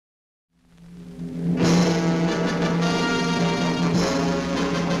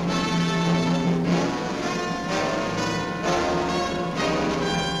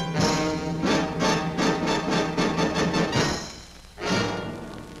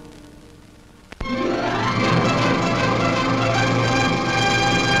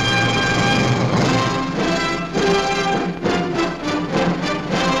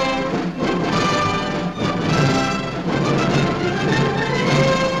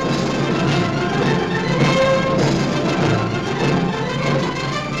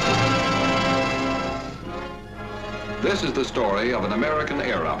story of an American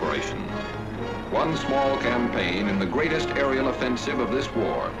air operation. One small campaign in the greatest aerial offensive of this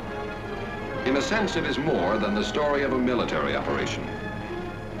war. In a sense, it is more than the story of a military operation.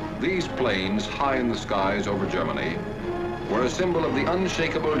 These planes, high in the skies over Germany, were a symbol of the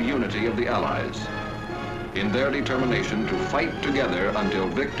unshakable unity of the Allies in their determination to fight together until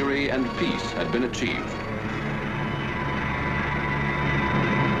victory and peace had been achieved.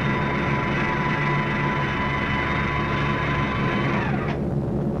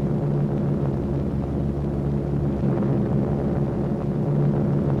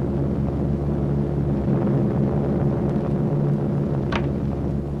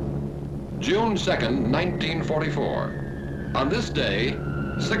 June 2nd, 1944. On this day,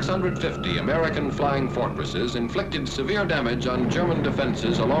 650 American flying fortresses inflicted severe damage on German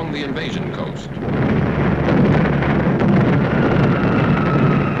defenses along the invasion coast.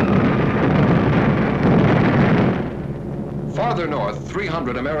 Farther north,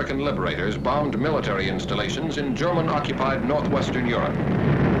 300 American Liberators bombed military installations in German-occupied northwestern Europe.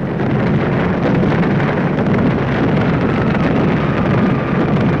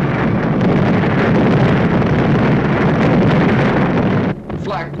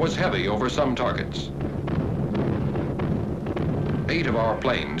 Flak was heavy over some targets. 8 of our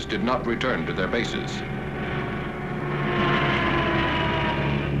planes did not return to their bases.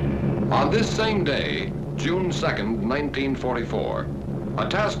 On this same day, June 2nd, 1944, a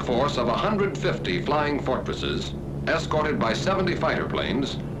task force of 150 flying fortresses, escorted by 70 fighter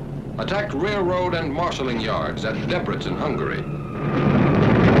planes, attacked railroad and marshalling yards at Debrecen, Hungary.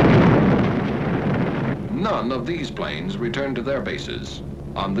 None of these planes returned to their bases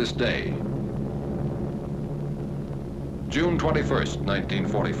on this day. June 21st,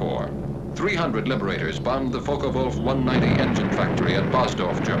 1944. 300 Liberators bombed the Focke-Wulf 190 engine factory at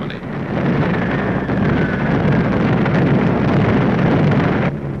Bosdorf, Germany.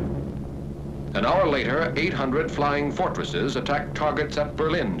 An hour later, 800 flying fortresses attacked targets at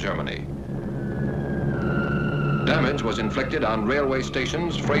Berlin, Germany. Damage was inflicted on railway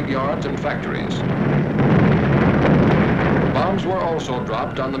stations, freight yards, and factories. Bombs were also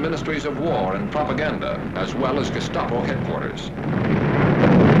dropped on the ministries of war and propaganda, as well as Gestapo headquarters.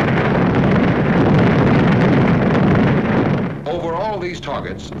 Over all these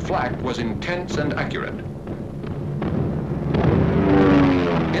targets, flak was intense and accurate.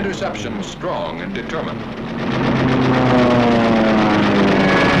 Interception strong and determined.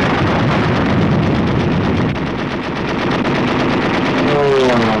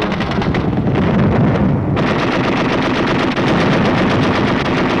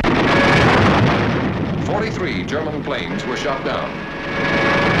 German planes were shot down.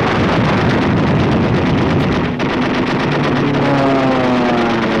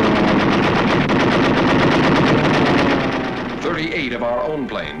 Eight of our own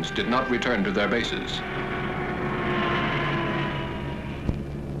planes did not return to their bases.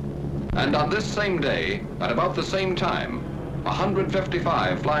 And on this same day, at about the same time,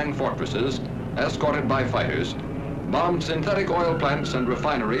 155 flying fortresses, escorted by fighters, bombed synthetic oil plants and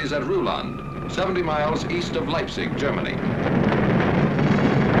refineries at Ruhland, 70 miles east of Leipzig, Germany.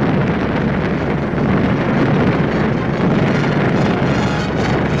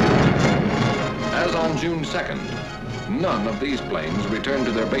 As on June 2nd, none of these planes returned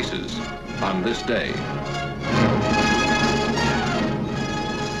to their bases on this day.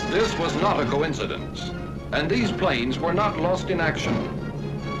 This was not a coincidence, and these planes were not lost in action.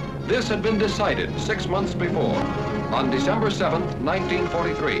 This had been decided 6 months before, on December 7th,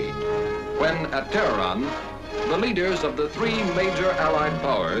 1943, when at Tehran, the leaders of the 3 major Allied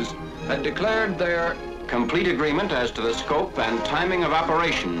powers had declared their complete agreement as to the scope and timing of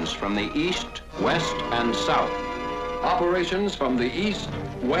operations from the east, west, and south. Operations from the east,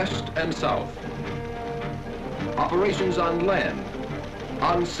 west, and south. Operations on land,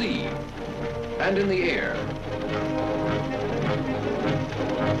 on sea, and in the air.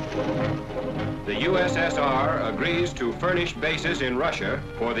 The USSR agrees to furnish bases in Russia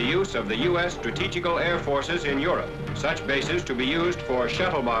for the use of the U.S. strategical air forces in Europe, such bases to be used for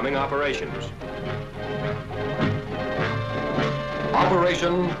shuttle bombing operations.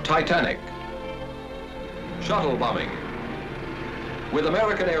 Operation Titanic. Shuttle bombing. With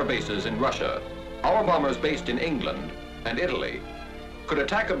American air bases in Russia, our bombers based in England and Italy could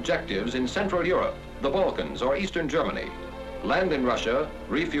attack objectives in Central Europe, the Balkans, or Eastern Germany, land in Russia,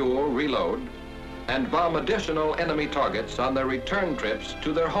 refuel, reload, and bomb additional enemy targets on their return trips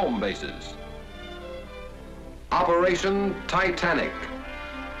to their home bases. Operation Titanic.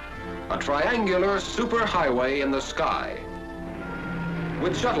 A triangular superhighway in the sky.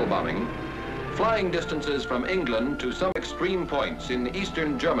 With shuttle bombing, flying distances from England to some extreme points in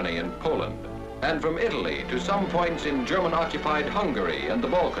eastern Germany and Poland, and from Italy to some points in German-occupied Hungary and the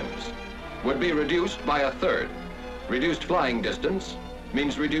Balkans, would be reduced by a third. Reduced flying distance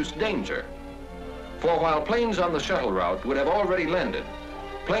means reduced danger. For while planes on the shuttle route would have already landed,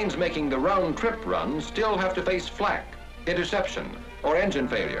 planes making the round-trip run still have to face flak, interception, or engine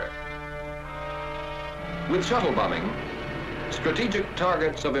failure. With shuttle bombing, strategic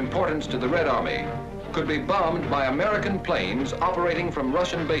targets of importance to the Red Army could be bombed by American planes operating from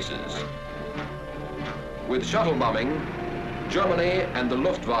Russian bases. With shuttle bombing, Germany and the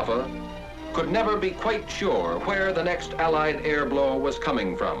Luftwaffe could never be quite sure where the next Allied air blow was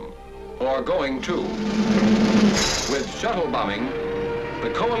coming from, or going to. With shuttle bombing,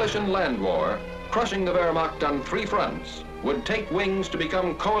 the coalition land war, crushing the Wehrmacht on 3 fronts, would take wings to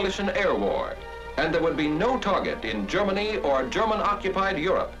become coalition air war, and there would be no target in Germany or German-occupied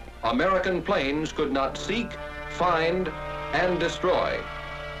Europe American planes could not seek, find, and destroy.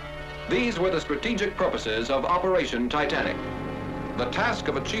 These were the strategic purposes of Operation Titanic. The task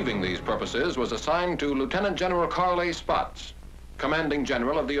of achieving these purposes was assigned to Lieutenant General Carl A. Spaatz, Commanding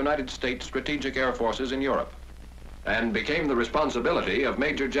General of the United States Strategic Air Forces in Europe, and became the responsibility of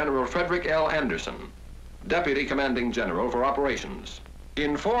Major General Frederick L. Anderson, Deputy Commanding General for Operations.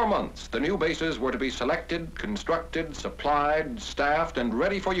 In 4 months, the new bases were to be selected, constructed, supplied, staffed, and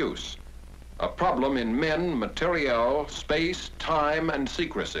ready for use. A problem in men, materiel, space, time, and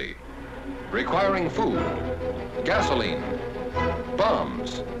secrecy, requiring food, gasoline,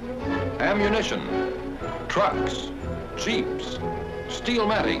 bombs, ammunition, trucks, jeeps, steel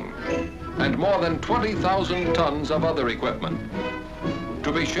matting, and more than 20,000 tons of other equipment,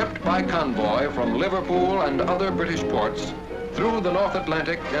 to be shipped by convoy from Liverpool and other British ports through the North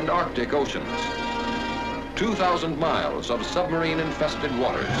Atlantic and Arctic Oceans. 2,000 miles of submarine-infested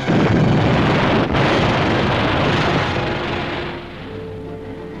waters.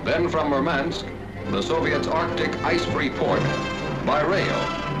 Then from Murmansk, the Soviets' Arctic ice-free port, by rail.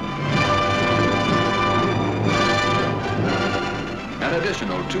 An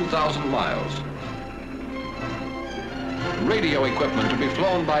additional 2,000 miles. Radio equipment to be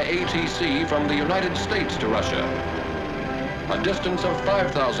flown by ATC from the United States to Russia, a distance of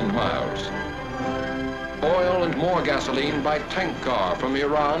 5,000 miles. Oil and more gasoline by tank car from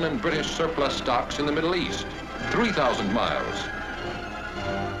Iran and British surplus stocks in the Middle East, 3,000 miles.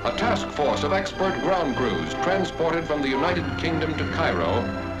 A task force of expert ground crews transported from the United Kingdom to Cairo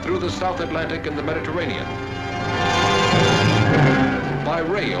through the South Atlantic and the Mediterranean. By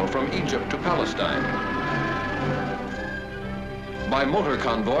rail from Egypt to Palestine. By motor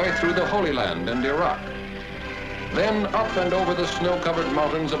convoy through the Holy Land and Iraq. Then up and over the snow-covered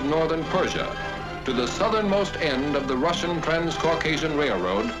mountains of northern Persia to the southernmost end of the Russian Trans-Caucasian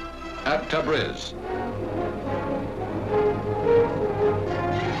Railroad at Tabriz.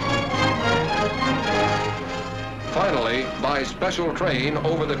 Finally, by special train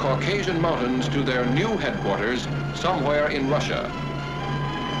over the Caucasian Mountains to their new headquarters somewhere in Russia.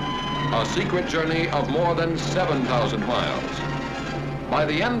 A secret journey of more than 7,000 miles. By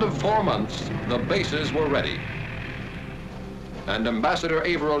the end of 4 months, the bases were ready. And Ambassador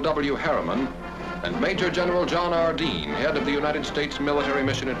Averill W. Harriman and Major General John R. Dean, head of the United States military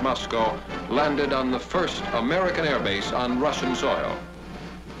mission at Moscow, landed on the first American air base on Russian soil.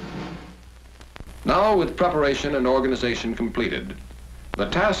 Now, with preparation and organization completed, the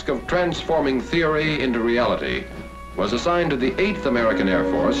task of transforming theory into reality was assigned to the 8th American Air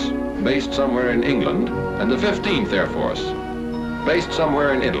Force, based somewhere in England, and the 15th Air Force, based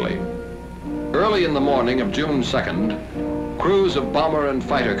somewhere in Italy. Early in the morning of June 2nd, crews of bomber and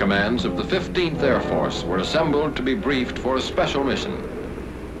fighter commands of the 15th Air Force were assembled to be briefed for a special mission.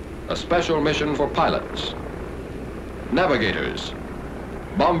 A special mission for pilots, navigators,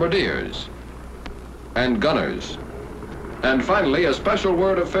 bombardiers, and gunners. And finally, a special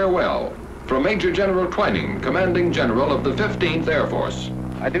word of farewell from Major General Twining, Commanding General of the 15th Air Force.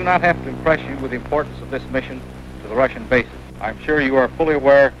 I do not have to impress you with the importance of this mission to the Russian bases. I'm sure you are fully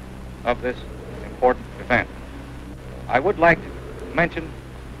aware of this important event. I would like to mention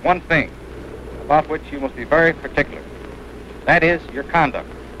one thing about which you must be very particular. That is your conduct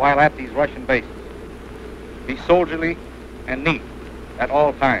while at these Russian bases. Be soldierly and neat at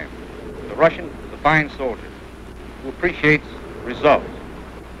all times. The Russian is a fine soldier who appreciates results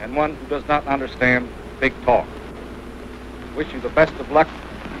and one who does not understand big talk. Wish you the best of luck.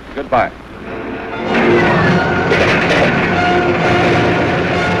 Goodbye.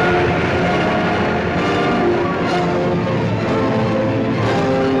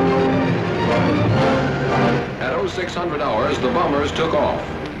 At 0600 hours, the bombers took off.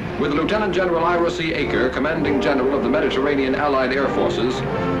 with Lieutenant General Ira C. Aker, Commanding General of the Mediterranean Allied Air Forces,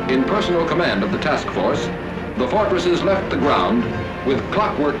 in personal command of the task force, the fortresses left the ground with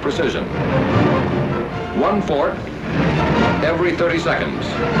clockwork precision. One fort every 30 seconds.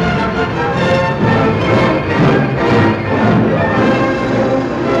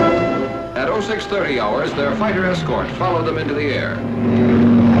 At 0630 hours, their fighter escort followed them into the air.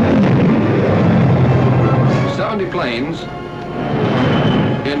 70 planes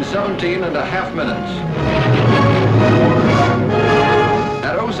in 17.5 minutes.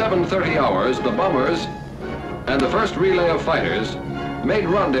 At 0730 hours, the bombers and the first relay of fighters made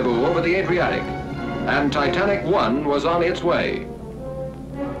rendezvous over the Adriatic, and Titanic 1 was on its way.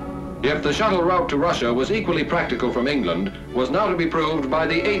 If the shuttle route to Russia was equally practical from England, was now to be proved by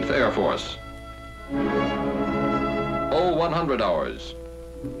the 8th Air Force. 0100 hours,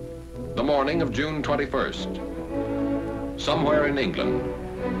 the morning of June 21st. Somewhere in England,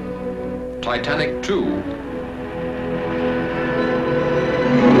 Titanic 2.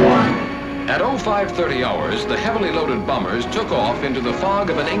 At 0530 hours, the heavily loaded bombers took off into the fog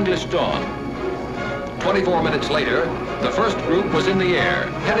of an English dawn. 24 minutes later, the first group was in the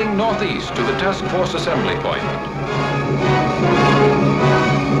air, heading northeast to the task force assembly point.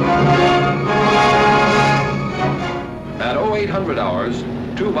 At 0800 hours,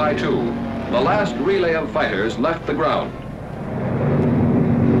 2 by 2, the last relay of fighters left the ground.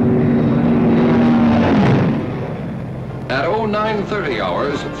 At 0930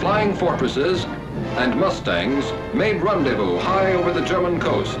 hours, flying fortresses and Mustangs made rendezvous high over the German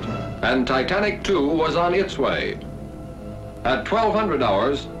coast, and Titanic 2 was on its way. At 1200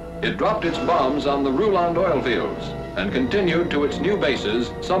 hours, it dropped its bombs on the Ruland oil fields and continued to its new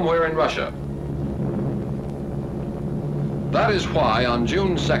bases somewhere in Russia. That is why on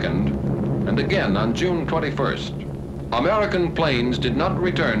June 2nd, and again on June 21st, American planes did not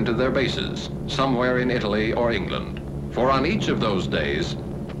return to their bases somewhere in Italy or England. For on each of those days,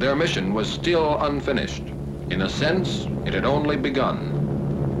 their mission was still unfinished. In a sense, it had only begun.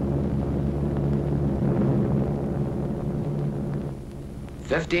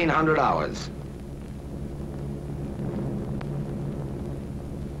 $1,500 hours.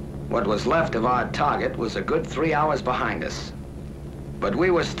 What was left of our target was a good 3 hours behind us. But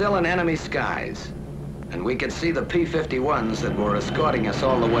we were still in enemy skies, and we could see the P-51s that were escorting us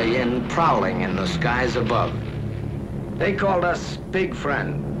all the way in, prowling in the skies above. They called us Big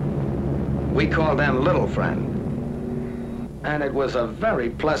Friend. We called them Little Friend. And it was a very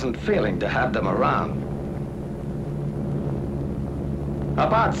pleasant feeling to have them around.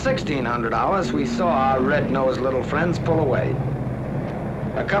 About 1600 hours, we saw our red-nosed little friends pull away.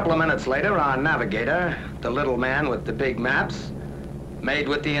 A couple of minutes later, our navigator, the little man with the big maps, made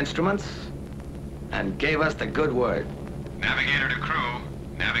with the instruments, and gave us the good word. Navigator to crew,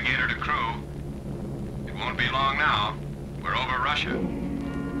 navigator to crew. It won't be long now. We're over Russia.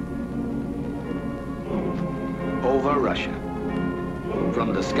 Over Russia.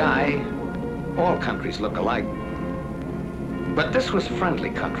 From the sky, all countries look alike. But this was friendly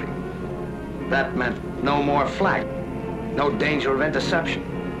country. That meant no more flak, no danger of interception.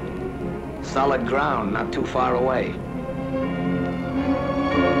 Solid ground not too far away.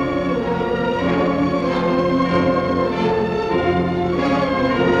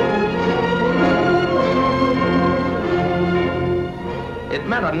 It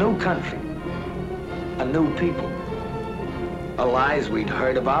meant a new country, a new people. Allies we'd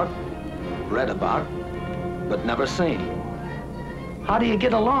heard about, read about, but never seen. How do you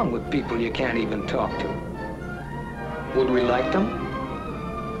get along with people you can't even talk to? Would we like them?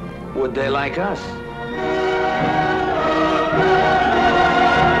 Would they like us?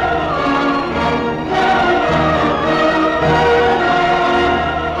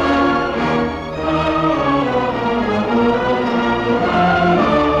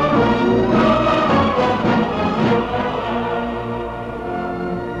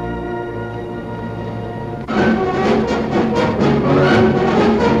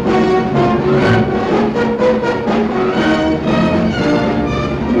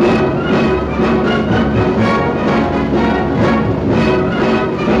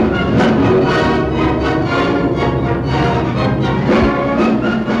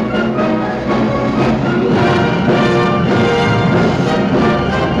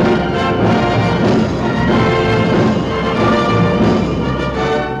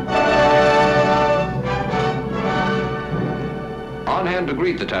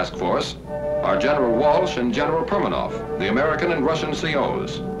 The task force are General Walsh and General Permanov, the American and Russian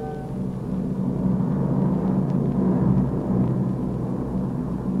COs.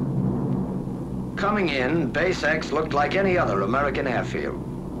 Coming in, Base X looked like any other American airfield.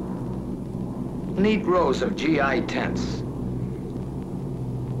 neat rows of GI tents.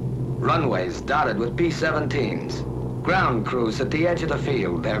 Runways dotted with B-17s. Ground crews at the edge of the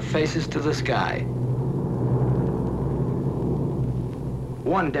field, their faces to the sky.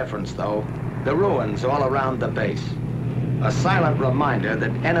 One difference, though, the ruins all around the base. A silent reminder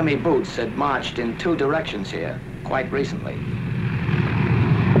that enemy boots had marched in two directions here quite recently.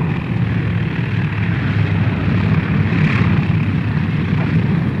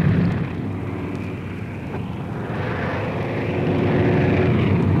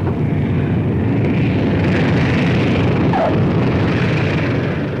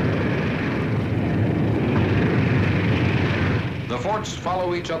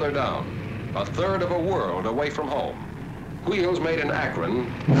 Follow each other down, a third of a world away from home. Wheels made in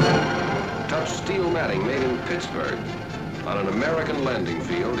Akron touch steel matting made in Pittsburgh on an American landing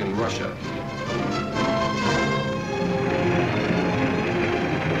field in Russia.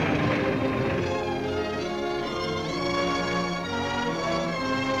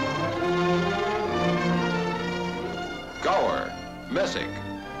 Gower, Messick,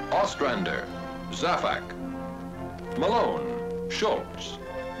 Ostrander, Zafak, Malone, Schultz,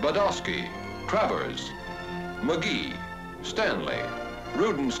 Badowski, Travers, McGee, Stanley,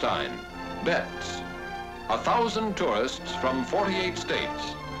 Rudenstein, Betts. 1,000 tourists from 48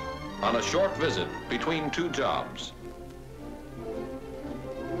 states on a short visit between two jobs.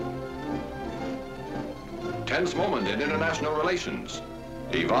 Tense moment in international relations.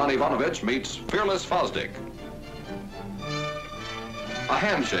 Ivan Ivanovich meets fearless Fosdick. A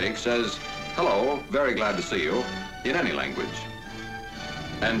handshake says, "Hello, very glad to see you," in any language.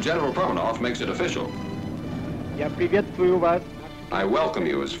 And General Permanov makes it official. I welcome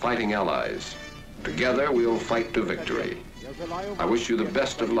you as fighting allies. Together we'll fight to victory. I wish you the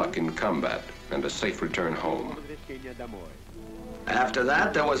best of luck in combat and a safe return home. After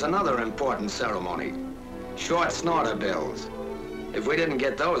that, there was another important ceremony. Short snorter bills. If we didn't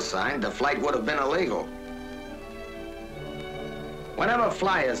get those signed, the flight would have been illegal. Whenever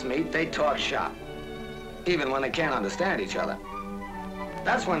flyers meet, they talk shop, even when they can't understand each other.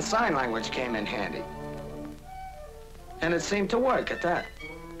 That's when sign language came in handy. And it seemed to work at that.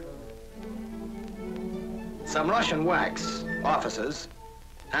 Some Russian WACs, officers,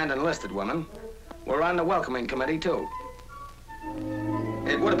 and enlisted women were on the welcoming committee too.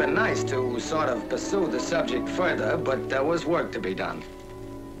 It would have been nice to sort of pursue the subject further, but there was work to be done.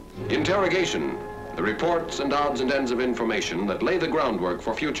 Interrogation, the reports and odds and ends of information that lay the groundwork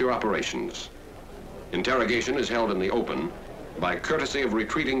for future operations. Interrogation is held in the open by courtesy of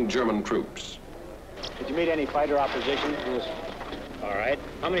retreating German troops. Did you meet any fighter opposition? Yes. All right.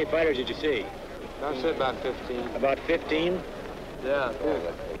 How many fighters did you see? I said about 15. About 15? Yeah.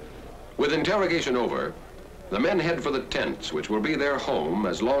 With interrogation over, the men head for the tents, which will be their home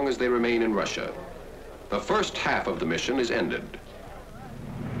as long as they remain in Russia. The first half of the mission is ended.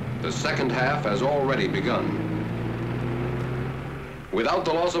 The second half has already begun. Without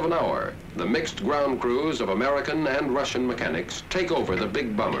the loss of an hour, the mixed ground crews of American and Russian mechanics take over the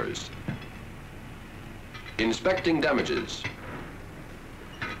big bombers. Inspecting damages.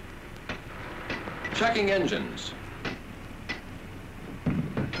 Checking engines.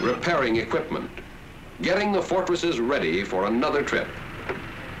 Repairing equipment. Getting the fortresses ready for another trip.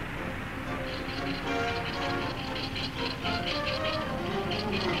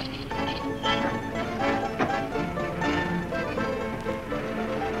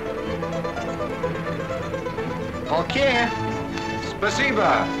 Okay.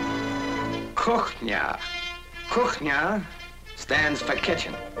 Spasiba. Kuchnia. Kuchnia stands for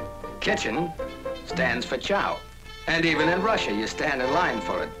kitchen. Kitchen stands for chow. And even in Russia, you stand in line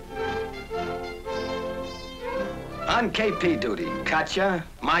for it. On KP duty, Katya,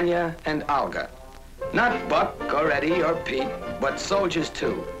 Manya, and Olga. Not Buck or Eddie or Pete, but soldiers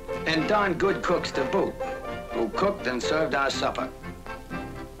too. And darn good cooks to boot, who cooked and served our supper.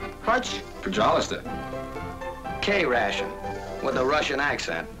 Hutch. Pajolista. K-ration, with a Russian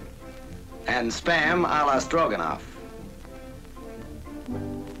accent. And spam a la Stroganoff.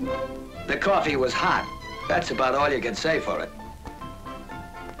 The coffee was hot. That's about all you could say for it.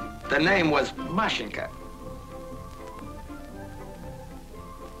 The name was Mashenka.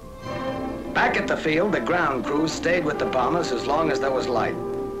 Back at the field, the ground crews stayed with the bombers as long as there was light,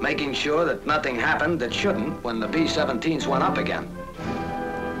 making sure that nothing happened that shouldn't when the B-17s went up again.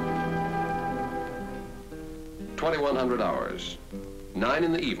 2100 hours, 9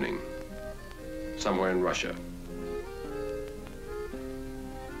 in the evening, somewhere in Russia.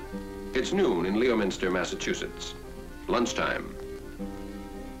 It's noon in Leominster, Massachusetts, lunchtime.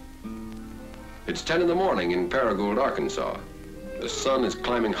 It's 10 in the morning in Paragould, Arkansas. The sun is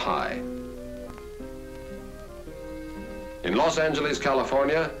climbing high. In Los Angeles,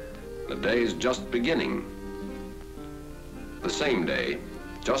 California, the day's just beginning. The same day,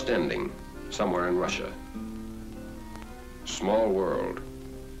 just ending, somewhere in Russia. Small world.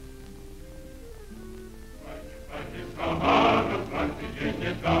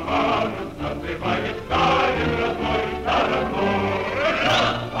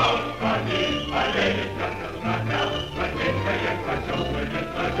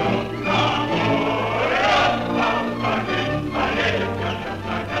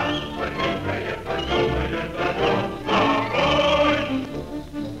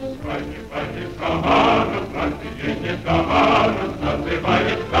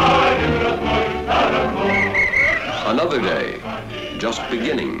 Another day, just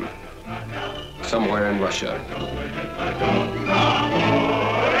beginning, somewhere in Russia.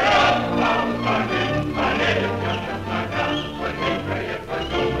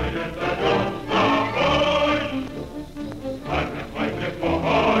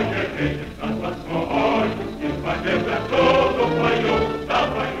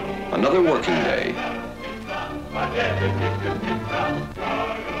 Another working day.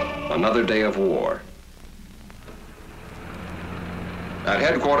 Another day of war. At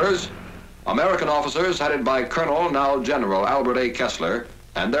headquarters, American officers headed by Colonel, now General Albert A. Kessler,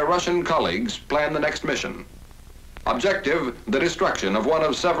 and their Russian colleagues plan the next mission. Objective, the destruction of one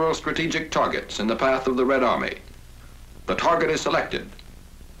of several strategic targets in the path of the Red Army. The target is selected.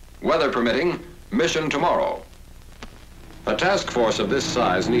 Weather permitting, mission tomorrow. A task force of this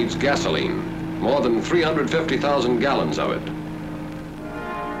size needs gasoline, more than 350,000 gallons of it.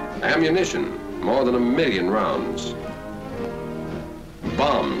 Ammunition, more than 1 million rounds.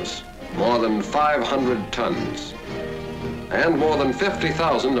 Bombs, more than 500 tons. And more than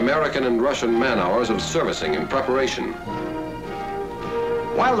 50,000 American and Russian man-hours of servicing and preparation.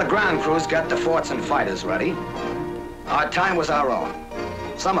 While the ground crews got the forts and fighters ready, our time was our own.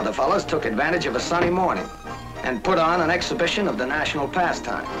 Some of the fellows took advantage of a sunny morning and put on an exhibition of the national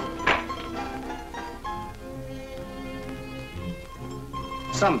pastime.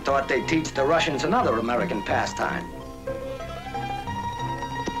 Some thought they'd teach the Russians another American pastime.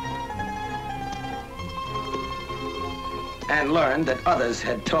 And learned that others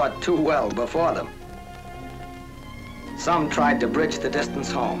had taught too well before them. Some tried to bridge the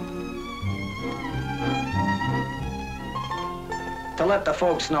distance home. To let the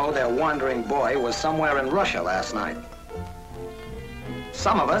folks know their wandering boy was somewhere in Russia last night.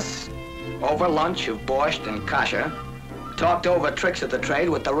 Some of us, over lunch of borscht and kasha, talked over tricks of the trade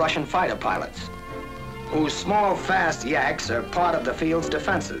with the Russian fighter pilots, whose small, fast yaks are part of the field's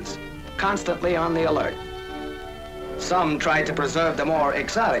defenses, constantly on the alert. Some tried to preserve the more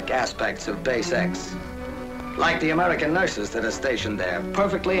exotic aspects of Base X, like the American nurses that are stationed there,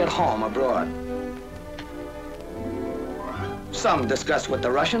 perfectly at home abroad. Some discussed with the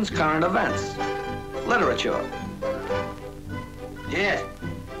Russians current events, literature, Yeah.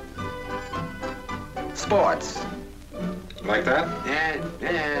 sports, Like that?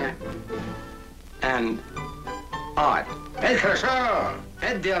 Yeah. and art. Это хорошо.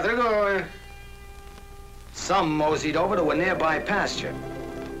 Это дело другое. Some moseyed over to a nearby pasture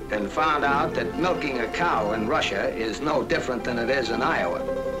and found out that milking a cow in Russia is no different than it is in Iowa.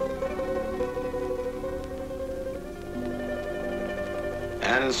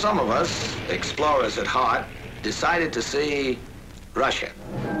 And some of us, explorers at heart, decided to see Russia.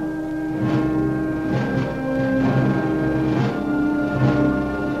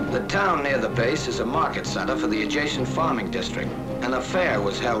 The town near the base is a market center for the adjacent farming district, and a fair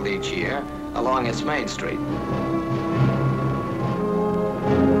was held each year along its main street.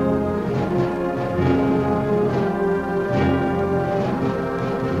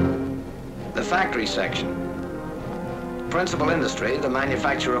 The factory section. Principal industry, the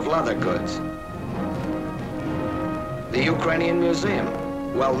manufacture of leather goods. The Ukrainian Museum,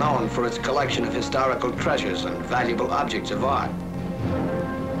 well known for its collection of historical treasures and valuable objects of art.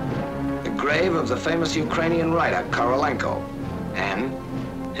 The grave of the famous Ukrainian writer, Korolenko, and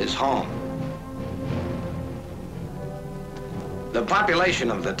his home. The population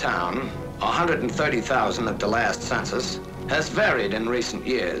of the town, 130,000 at the last census, has varied in recent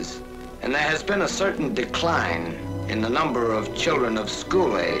years, and there has been a certain decline in the number of children of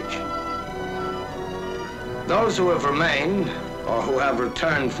school age. Those who have remained, or who have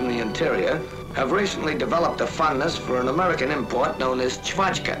returned from the interior, have recently developed a fondness for an American import known as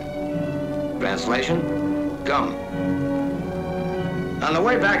chvachka. Translation, gum. On the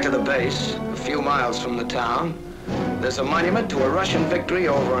way back to the base, a few miles from the town, there's a monument to a Russian victory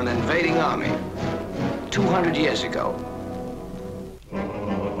over an invading army 200 years ago.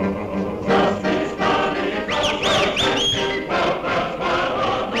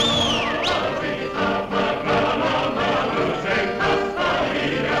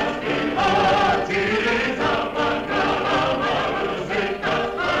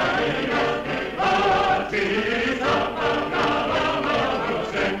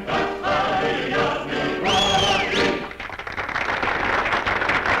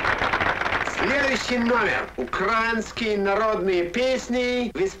 Следующий номер. Украинские народные песни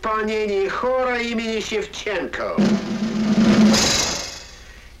в исполнении хора имени Шевченко.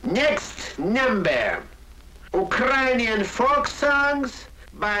 Next number. Ukrainian folk songs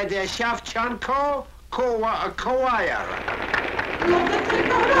by the Shevchenko Choir.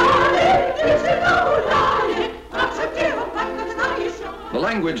 The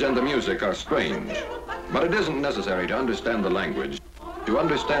language and the music are strange, but it isn't necessary to understand the language to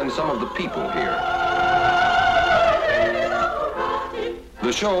understand some of the people here.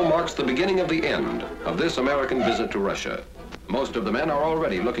 The show marks the beginning of the end of this American visit to Russia. Most of the men are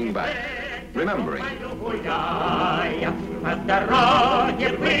already looking back, remembering.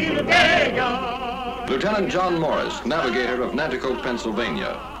 Lieutenant John Morris, navigator of Nanticoke,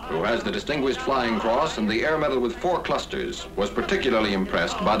 Pennsylvania, who has the Distinguished Flying Cross and the Air Medal with 4 clusters, was particularly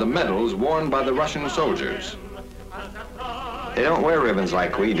impressed by the medals worn by the Russian soldiers. They don't wear ribbons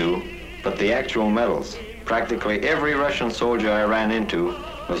like we do, but the actual medals. Practically every Russian soldier I ran into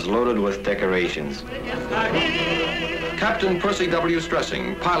was loaded with decorations. Captain Percy W.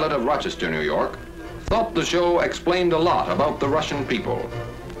 Stressing, pilot of Rochester, New York, thought the show explained a lot about the Russian people.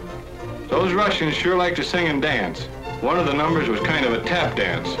 Those Russians sure like to sing and dance. One of the numbers was kind of a tap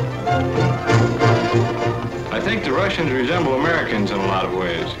dance. I think the Russians resemble Americans in a lot of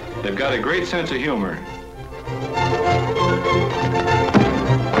ways. They've got a great sense of humor.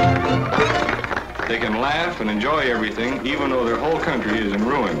 They can laugh and enjoy everything, even though their whole country is in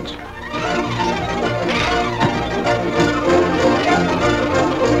ruins.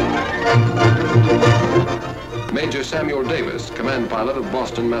 Major Samuel Davis, command pilot of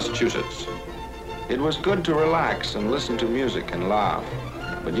Boston, Massachusetts. It was good to relax and listen to music and laugh,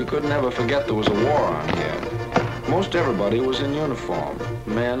 but you couldn't ever forget there was a war on here. Most everybody was in uniform,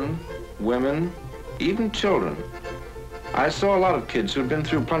 men, women, even children. I saw a lot of kids who'd been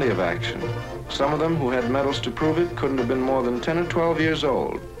through plenty of action. Some of them who had medals to prove it couldn't have been more than 10 or 12 years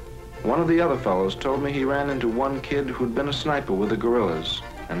old. One of the other fellows told me he ran into one kid who'd been a sniper with the guerrillas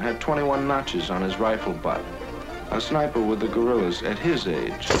and had 21 notches on his rifle butt. A sniper with the guerrillas at his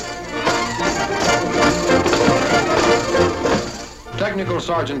age. Technical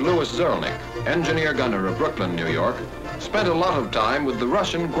Sergeant Louis Zerlnik, engineer gunner of Brooklyn, New York, spent a lot of time with the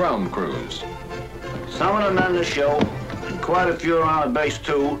Russian ground crews. Some of the men in the show, and quite a few around the base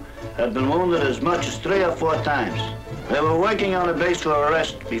too, had been wounded as much as 3 or 4 times. They were working on the base for a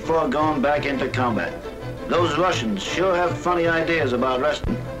rest before going back into combat. Those Russians sure have funny ideas about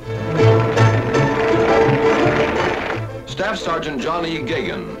resting. Staff Sergeant John E.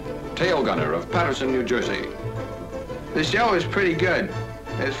 Gagan, tail gunner of Paterson, New Jersey. The show was pretty good.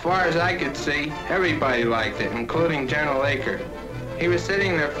 As far as I could see, everybody liked it, including General Aker. He was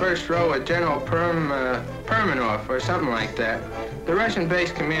sitting in the first row with General Permanov or something like that, the Russian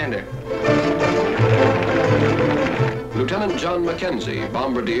base commander. Lieutenant John McKenzie,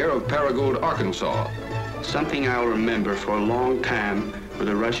 bombardier of Paragould, Arkansas. Something I'll remember for a long time were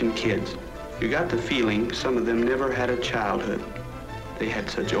the Russian kids. You got the feeling some of them never had a childhood. They had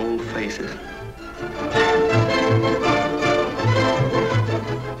such old faces.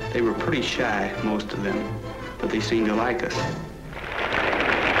 They were pretty shy, most of them, but they seemed to like us.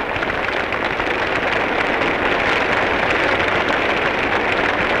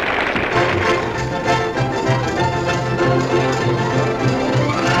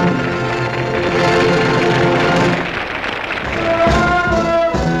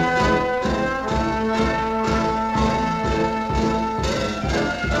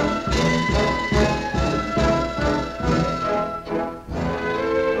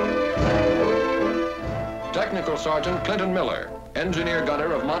 Sergeant Clinton Miller, engineer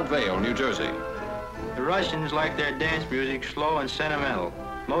gunner of Montvale, New Jersey. The Russians like their dance music slow and sentimental,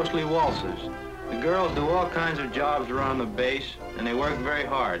 mostly waltzes. The girls do all kinds of jobs around the base, and they work very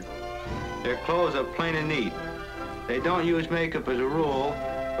hard. Their clothes are plain and neat. They don't use makeup as a rule,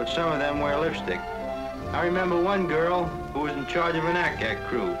 but some of them wear lipstick. I remember one girl who was in charge of an ACAC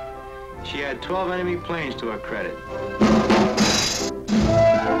crew. She had 12 enemy planes to her credit.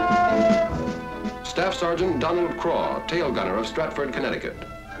 Staff Sergeant Donald Craw, tail gunner of Stratford, Connecticut.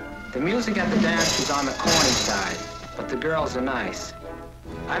 The music at the dance was on the corny side, but the girls are nice.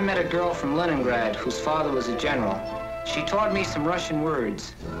 I met a girl from Leningrad whose father was a general. She taught me some Russian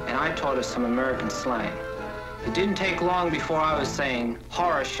words, and I taught her some American slang. It didn't take long before I was saying,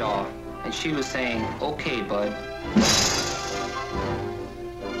 "Horror-shaw," and she was saying, "Okay, bud."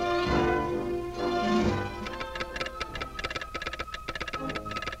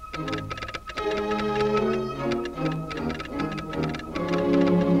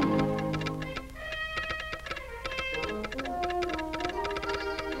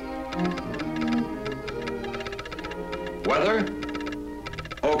 Weather?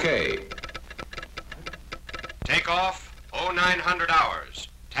 Okay. Takeoff, 0900 hours.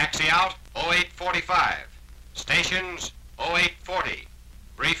 Taxi out, 0845. Stations, 0840.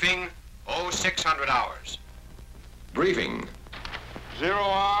 Briefing, 0600 hours. Briefing.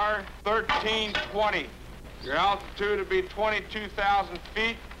 0R 1320. Your altitude will be 22,000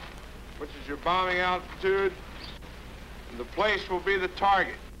 feet, which is your bombing altitude, and the place will be the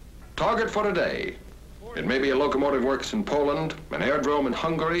target. Target for today. It may be a locomotive works in Poland, an aerodrome in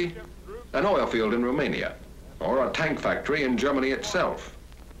Hungary, an oil field in Romania, or a tank factory in Germany itself.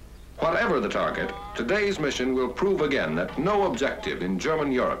 Whatever the target, today's mission will prove again that no objective in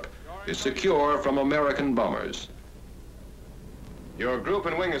German Europe is secure from American bombers. Your group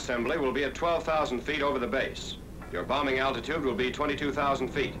and wing assembly will be at 12,000 feet over the base. Your bombing altitude will be 22,000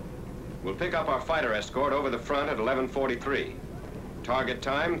 feet. We'll pick up our fighter escort over the front at 11:43. Target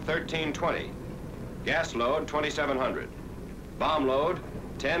time, 13:20. Gas load, 2,700. Bomb load,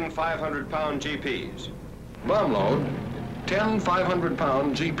 10 500-pound GPs. Bomb load, 10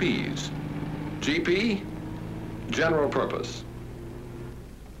 500-pound GPs. GP, general purpose.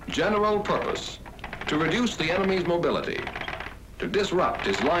 General purpose, to reduce the enemy's mobility, to disrupt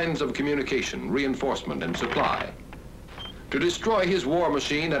his lines of communication, reinforcement, and supply, to destroy his war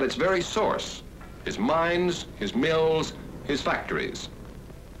machine at its very source, his mines, his mills, his factories,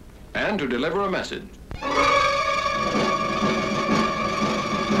 and to deliver a message.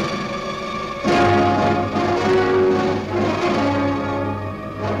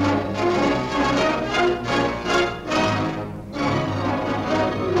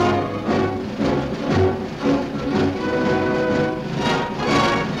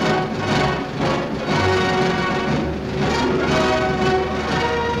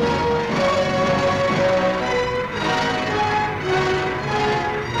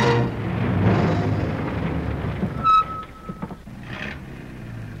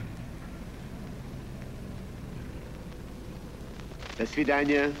 До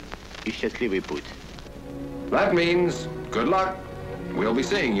свидания и счастливый путь. That means good luck. We'll be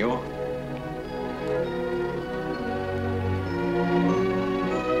seeing you.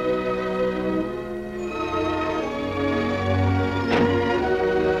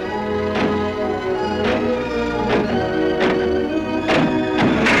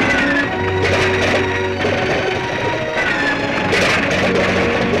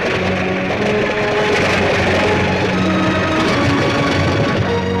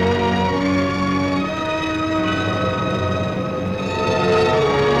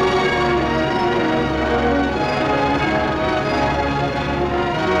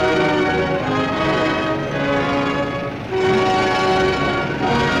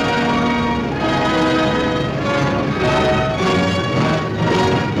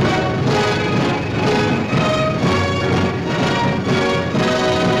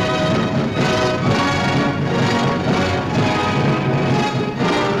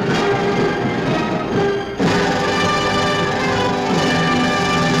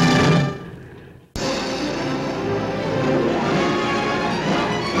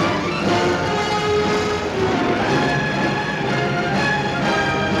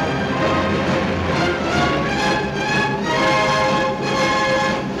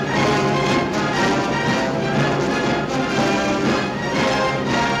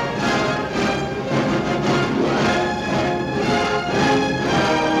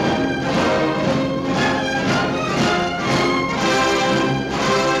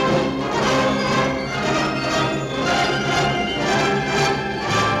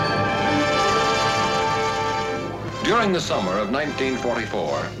 During the summer of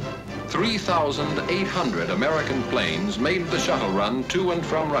 1944, 3,800 American planes made the shuttle run to and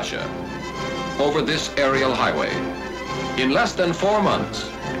from Russia over this aerial highway. In less than 4 months,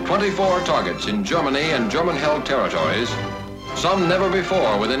 24 targets in Germany and German-held territories, some never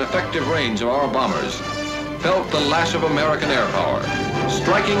before within effective range of our bombers, felt the lash of American air power,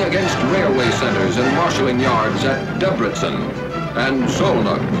 striking against railway centers and marshalling yards at Debrecen and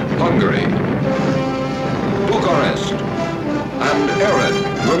Szolnok, Hungary, Bucharest, and Ered,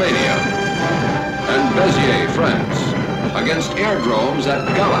 Romania, and Béziers, France, against airdromes at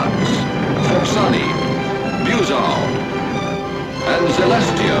Galați, Focsani, Buzău, and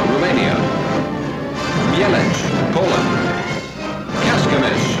Zelestia, Romania, Mielec, Poland,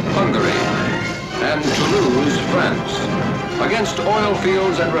 Kecskemés, Hungary, and Toulouse, France, against oil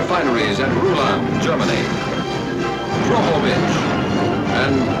fields and refineries at Rulan, Germany, Drohobych,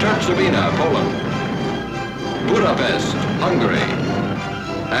 and Tercovina, Poland, Budapest, Hungary,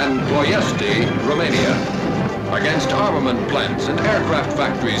 and Ploiesti, Romania, against armament plants and aircraft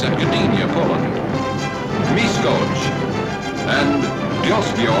factories at Gdynia, Poland, Miskolc, and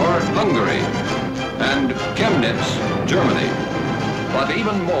Djosvor, Hungary, and Chemnitz, Germany. But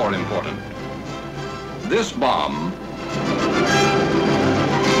even more important, this bomb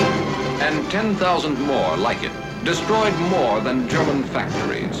and 10,000 more like it destroyed more than German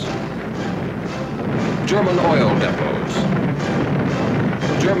factories, German oil depots,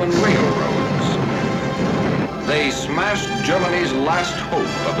 German railroads. They smashed Germany's last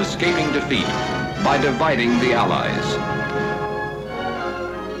hope of escaping defeat by dividing the Allies.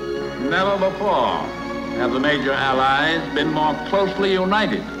 Never before have the major Allies been more closely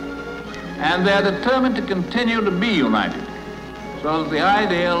united, and they're determined to continue to be united so that the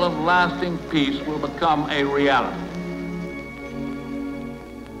ideal of lasting peace will become a reality.